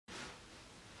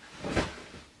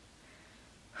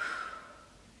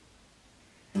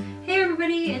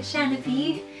everybody, it's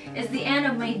xanapea. It's the end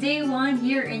of my day 1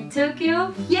 here in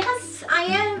Tokyo. Yes, I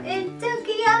am in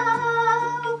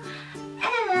Tokyo!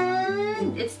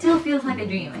 And it still feels like a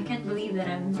dream. I can't believe that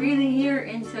I'm really here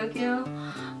in Tokyo.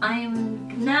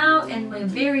 I'm now in my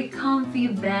very comfy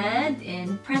bed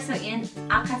in Presso Inn,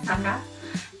 Akasaka.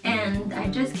 And I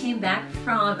just came back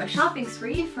from a shopping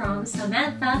spree from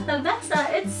Samantha Thavessa.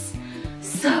 It's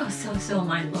so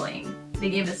mind-blowing. They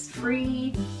gave us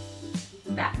free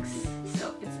bags,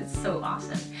 so it's so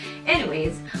awesome.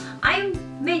 Anyways, I'm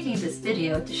making this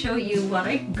video to show you what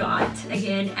I got.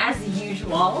 Again, as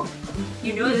usual,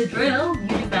 you know the drill,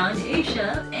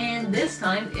 BeautyBoundAsia, and this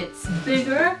time it's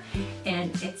bigger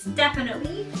and it's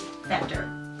definitely better.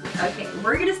 Okay,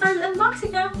 we're gonna start the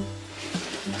unboxing now.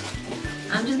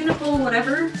 I'm just gonna pull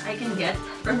whatever I can get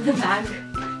from the bag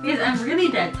because I'm really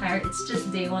dead tired. It's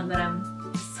just day 1 that I'm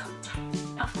so tired.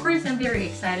 Of course, I'm very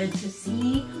excited to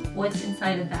see what's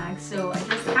inside the bag, so I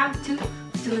just have to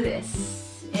do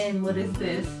this. And what is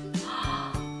this?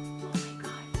 Oh my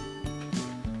god.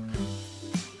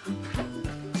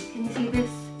 Can you see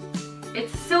this?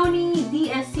 It's Sony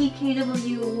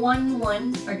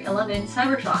DSC-KW11 or 11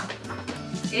 Cybershot.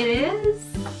 It is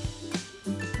a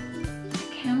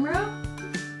camera.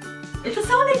 It's a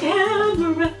Sony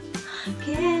camera.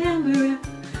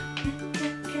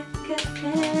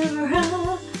 Camera.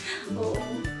 Oh.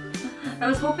 I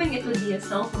was hoping it would be a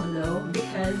cell phone though,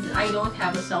 because I don't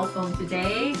have a cell phone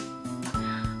today.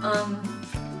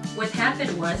 What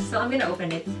happened was, so I'm gonna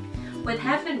open it. What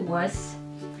happened was,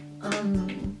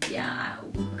 yeah,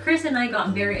 Chris and I got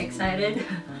very excited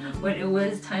when it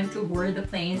was time to board the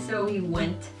plane, so we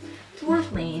went to our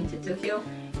plane to Tokyo,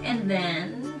 and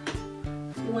then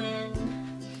when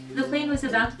the plane was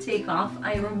about to take off,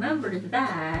 I remembered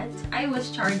that I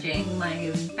was charging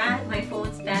my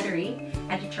phone's battery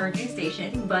at the charging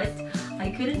station, but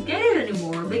I couldn't get it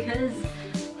anymore because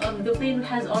the plane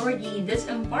has already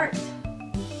disembarked.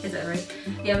 Is that right?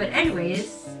 Yeah, but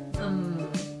anyways,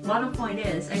 bottom point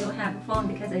is I don't have a phone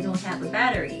because I don't have a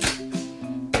battery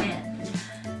and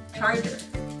charger.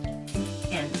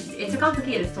 And it's a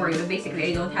complicated story, but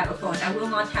basically I don't have a phone. I will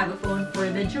not have a phone for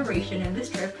the duration of this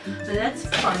trip, but that's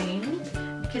fine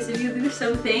because if you do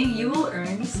something, you will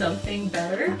earn something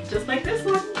better, just like this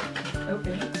one.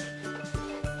 Opening,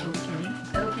 opening,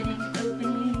 opening,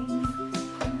 opening.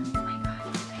 Oh my god, oh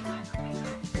my god, oh my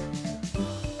god. Oh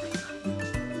my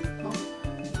god. Oh.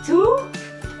 2?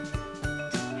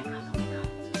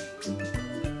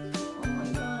 Oh my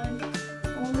god,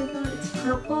 oh my god, it's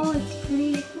purple, it's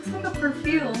pretty. It looks like a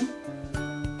perfume.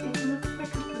 It looks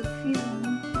like a perfume.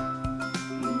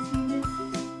 Can you see this?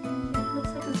 It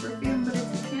looks like a perfume, but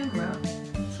it's a camera.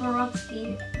 Swarovski.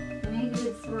 Made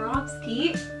with Swarovski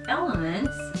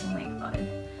elements. Oh my god.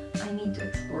 I need to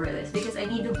explore this because I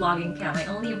need the vlogging cam. I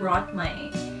only brought my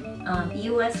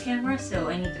EOS camera, so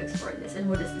I need to explore this. And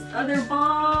what is this other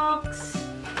box?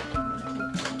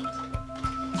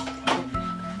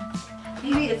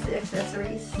 Maybe it's the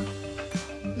accessories.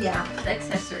 Yeah, the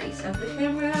accessories of the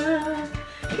camera.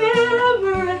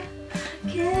 Camera,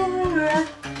 camera.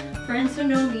 Friends who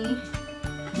know me,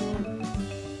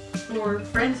 or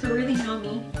friends who really know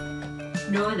me,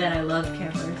 know that I love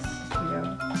cameras. You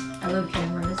know, I love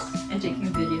cameras and taking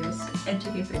videos and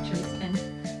taking pictures, and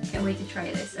can't wait to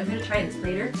try this. I'm gonna try this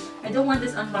later. I don't want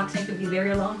this unboxing to be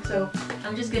very long, so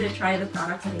I'm just gonna try the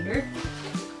products later.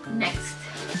 Next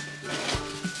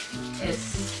is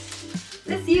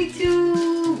this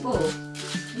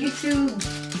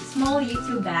small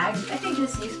YouTube bag. I think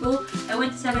this is useful. I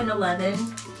went to 7-Eleven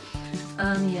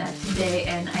yeah, today,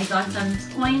 and I got some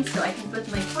coins, so I can put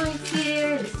my coins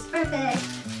here. This is perfect.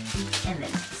 And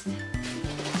then next,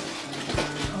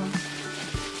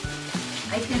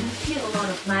 I can feel a lot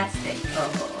of plastic. Oh,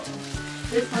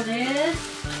 this one is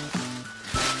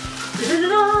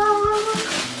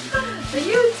the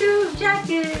YouTube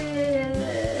jacket.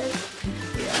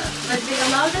 But they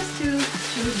allowed us to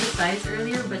choose the size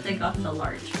earlier, but I got the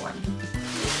large one.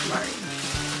 It's large.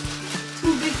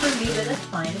 Too big for me, but that's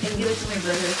fine. I can give it to my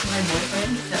brother, to my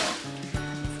boyfriend, so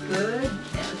it's good.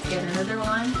 Yeah, let's get another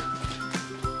one.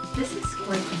 This is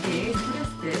quite big. What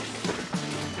is this?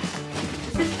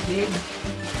 This is big.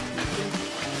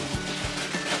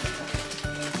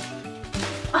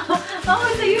 Oh,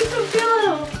 it's a YouTube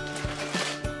pillow!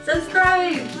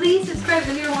 Subscribe! Please subscribe.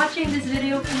 If you're watching this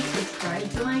video, please subscribe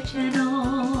to my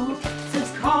channel.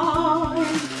 Subscribe! Oh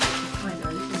my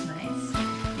god, this is nice.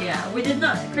 Yeah,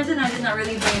 Chris and I did not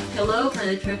really bring a pillow for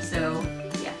the trip, so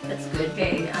yeah, that's good.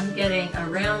 Okay, I'm getting a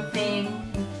round thing.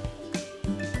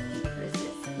 What is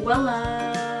this?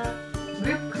 Wella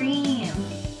Grip Cream.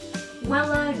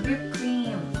 Wella Grip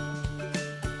Cream.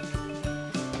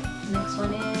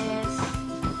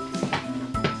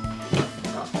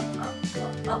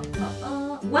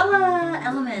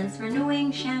 Elements Renewing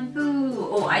Shampoo.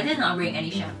 Oh, I did not bring any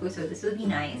shampoo, so this would be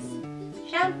nice.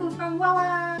 Shampoo from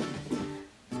Woooot.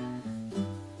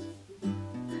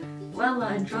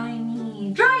 Woooot Dry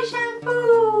Me Dry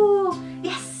Shampoo!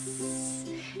 Yes!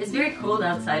 It's very cold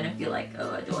outside and I feel like,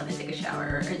 oh, I don't want to take a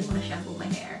shower, or I just want to shampoo my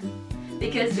hair.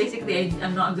 Because basically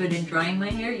I'm not good in drying my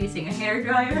hair using a hair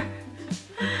dryer.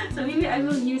 So maybe I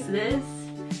will use this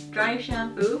dry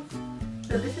shampoo.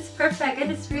 So this is perfect and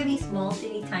it's really small,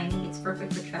 teeny tiny. It's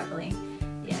perfect for traveling.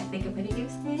 Yeah, I think I'm gonna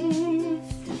use this.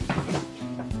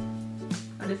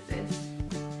 What is this?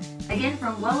 Again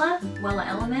from Woooot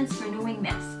Elements Renewing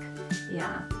Mask.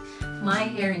 Yeah, my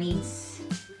hair needs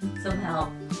some help.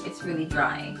 It's really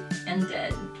dry and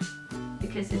dead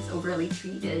because it's overly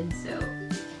treated, so...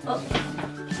 Oh,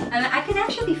 and I can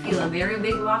actually feel a very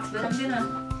big box, but I'm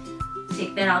gonna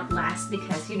take that out last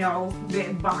because, you know,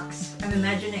 big box. I'm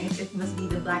imagining it must be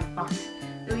the black box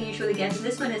that we usually get.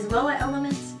 This one is Woooot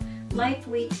Elements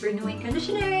Lightweight Renewing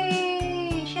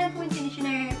Conditioner. Shampoo and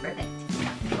conditioner. Perfect.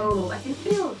 Oh, I can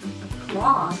feel a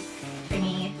cloth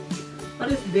thingy.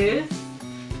 What is this?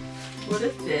 What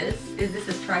is this? Is this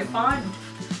a tripod?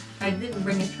 I didn't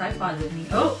bring a tripod with me.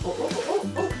 Oh.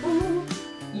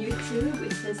 YouTube.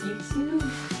 It says YouTube.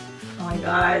 Oh my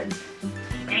god.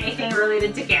 Anything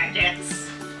related to gadgets.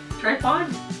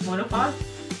 Tripod? Monopod?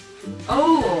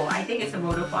 Oh, I think it's a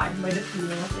monopod by the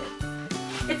feel of it.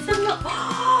 It's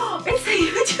it's a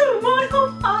YouTube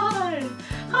monopod!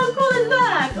 How cool is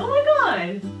that? Oh my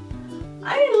god!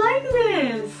 I like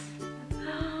this!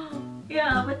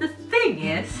 Yeah, but the thing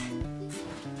is,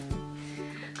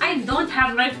 I don't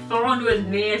have my phone with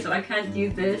me, so I can't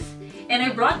use this. And I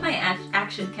brought my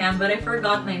action cam, but I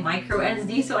forgot my micro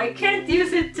SD, so I can't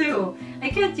use it too. I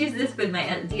can't use this with my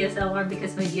DSLR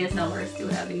because my DSLR is too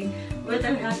heavy. But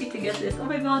I'm happy to get this. Oh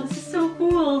my god, this is so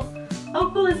cool! How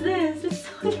cool is this? It's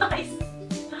so nice!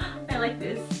 I like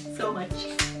this so much.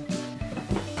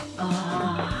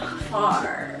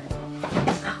 Far.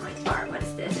 Oh, it's far. What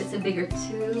is this? It's a bigger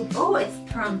tube. Oh, it's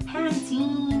from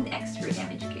Pantene Extra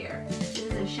Image Care. This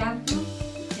is a shampoo,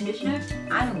 conditioner.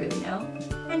 I don't really know.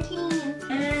 Pantene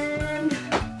and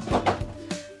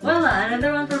Woooot,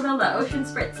 another one for Woooot, Ocean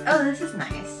Spritz. Oh, this is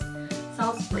nice.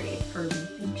 Salt spray for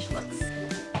beach looks.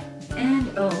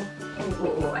 And oh,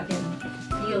 I can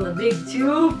feel a big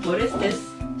tube. What is this?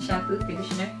 Shampoo,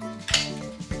 conditioner.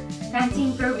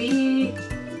 Pantene Pro V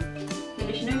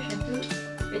conditioner, shampoo.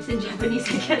 It's in Japanese,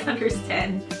 I can't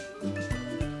understand.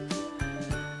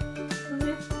 What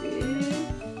is this?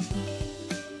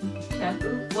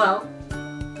 Shampoo? Well,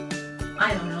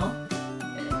 I don't know.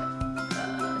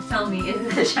 Tell me, is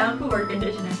it a shampoo or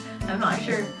conditioner? I'm not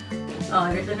sure. Oh,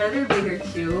 there's another bigger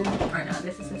tube. Or no,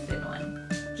 this is a thin one.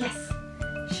 Yes!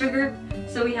 Sugar.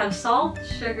 So we have salt,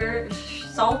 sugar,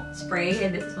 salt spray,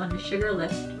 and this is one is sugar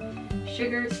lift.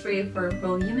 Sugar spray for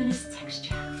voluminous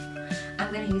texture.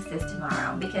 I'm gonna use this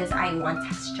tomorrow because I want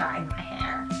texture in my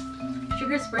hair.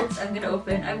 Sugar spritz, I'm gonna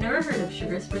open. I've never heard of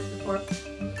sugar spritz before.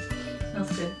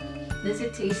 Smells good. Does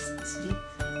it taste sweet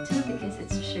too because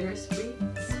it's sugar spritz?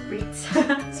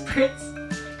 Spritz.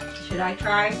 Should I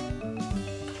try?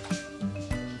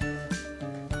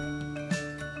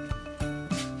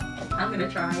 I'm gonna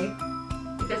try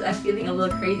because I'm feeling a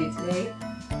little crazy today.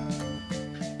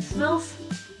 Smells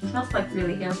like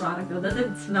really hair product though.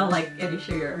 Doesn't smell like any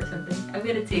sugar or something. I'm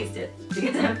gonna taste it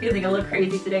because I'm feeling a little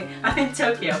crazy today. I'm in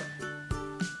Tokyo.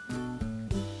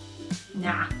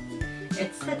 Nah.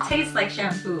 It tastes like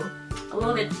shampoo. A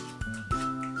little bit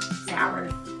sour.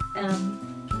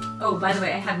 Oh, by the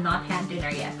way, I have not had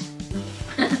dinner yet.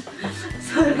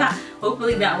 So that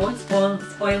hopefully that won't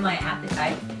spoil my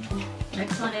appetite.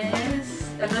 Next one is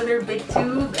another big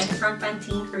tube and from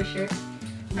Pantene for sure.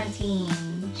 Pantene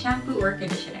shampoo or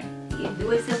conditioner.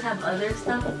 Do I still have other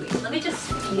stuff? Wait, let me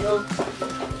just feel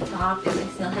the top if I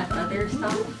still have other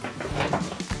stuff.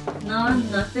 No,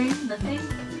 nothing.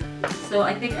 So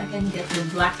I think I can get the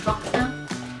black box now.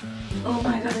 Oh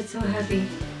my god, it's so heavy.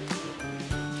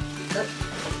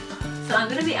 So I'm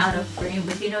gonna be out of frame,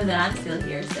 but you know that I'm still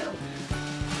here, so.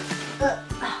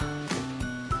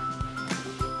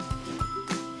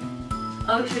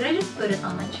 Oh, should I just put it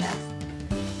on my chest?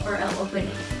 Or I'll open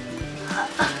it.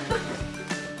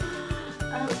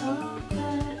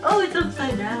 Oh, it's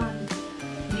upside down.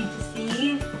 You need to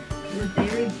see the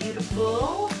very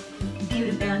beautiful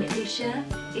BeautyBoundAsia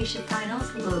Asia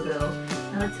Finals logo.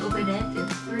 Now let's open it in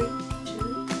 3, 2,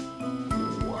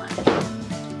 1.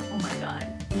 Oh my god.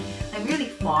 I'm really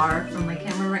far from my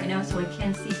camera right now, so I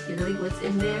can't see clearly what's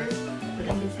in there. But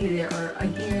I can see there are,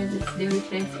 again, it's very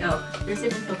fancy. Oh, there's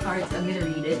an info card, so I'm gonna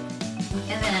read it.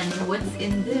 And then what's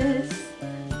in this?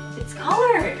 It It's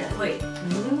colored! Wait,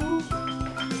 blue?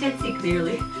 You can't see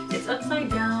clearly. It's upside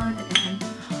down and...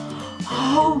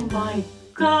 Oh my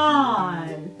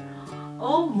god!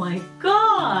 Oh my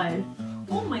god!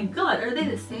 Oh my god, are they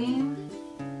the same?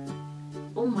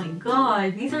 Oh my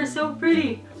god, these are so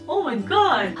pretty! Oh my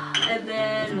god! And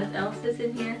then, what else is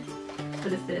in here?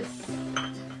 What is this?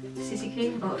 CC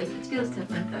cream? Oh, it feels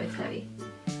different though, it's heavy.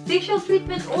 Facial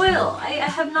treatment oil! I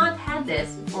have not had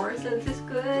this before, so this is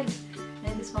good.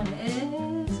 And this one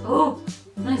is... Oh!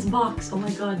 Nice box! Oh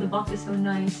my god, the box is so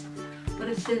nice. What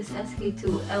is this?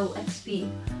 SK2 LXP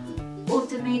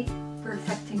Ultimate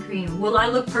Perfecting Cream. Will I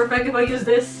look perfect if I use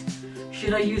this?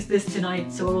 Should I use this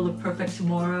tonight so it will look perfect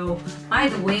tomorrow? By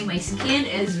the way, my skin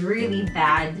is really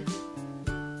bad.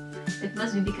 It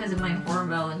must be because of my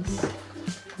hormones.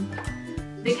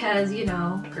 Because, you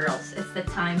know, girls, it's the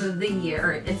time of the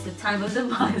year, it's the time of the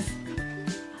month.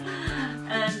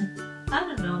 And I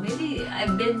don't know, maybe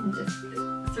I've been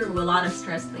through a lot of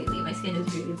stress lately. My skin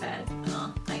is really bad.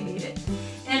 Oh, I hate it.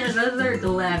 And another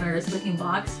glamorous looking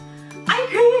box. Eye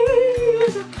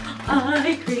cream!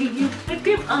 Eye cream! Eye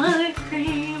cream! Eye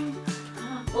cream!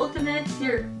 Ultimate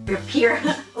pure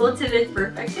Ultimate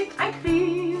Perfecting Eye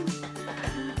Cream!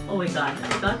 Oh my god,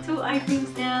 I got 2 eye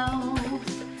creams now.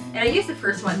 And I used the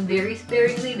first one very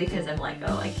sparingly because I'm like,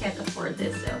 oh, I can't afford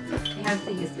this, so I have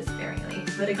to use this sparingly.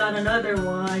 But I got another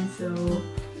one, so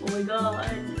oh my god.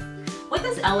 What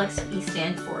does LXP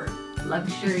stand for?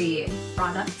 Luxury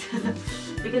product?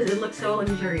 Because it looks so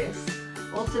luxurious.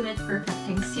 Ultimate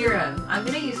Perfecting Serum. I'm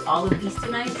gonna use all of these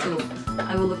tonight, so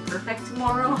I will look perfect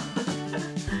tomorrow.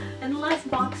 And the last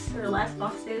box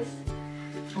is,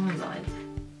 oh my god.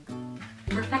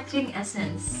 Perfecting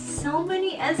Essence. So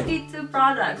many SK2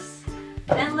 products.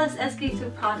 Endless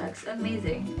SK2 products.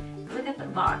 Amazing. Look at the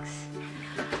box.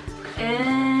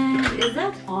 And is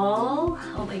that all?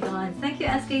 Oh my god. Thank you,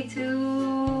 SK2.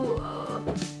 Oh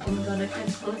my god, I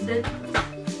can't close it.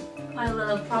 Pile it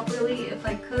up properly if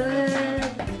I could.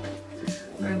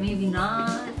 Or maybe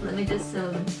not. Let me just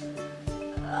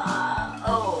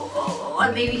I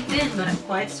may be thin, but I'm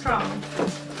quite strong.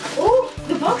 Oh,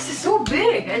 the box is so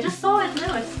big! I just saw it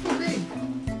now, it's so big.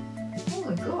 Oh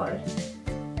my god.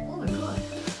 Oh my god.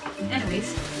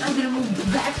 Anyways, I'm gonna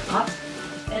move back up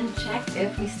and check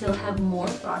if we still have more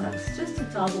products, just to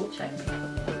double check.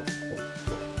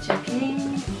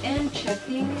 Checking and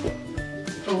checking.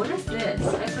 Oh, what is this?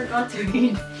 I forgot to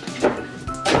read.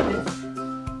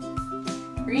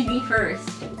 Read me first.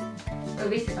 Oh,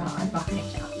 basically,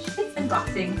 unboxing challenge. It's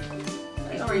unboxing.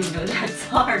 I already know that,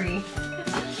 sorry.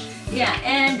 Yeah,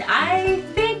 and I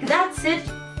think that's it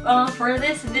for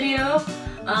this video.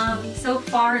 So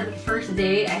far, the first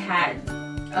day, I had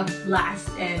a blast,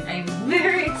 and I'm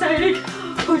very excited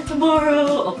for tomorrow.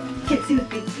 Oh, can't see the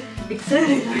face.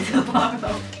 Excited for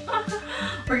tomorrow.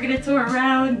 We're gonna tour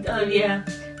around, yeah,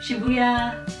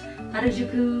 Shibuya,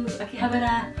 Harajuku,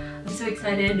 Akihabara. I'm so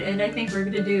excited, and I think we're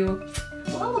gonna do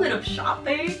a little bit of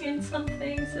shopping and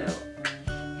something, so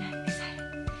yeah, I'm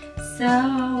excited. So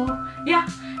yeah,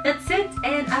 that's it,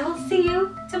 and I will see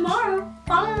you tomorrow.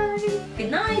 Bye! Good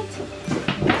night!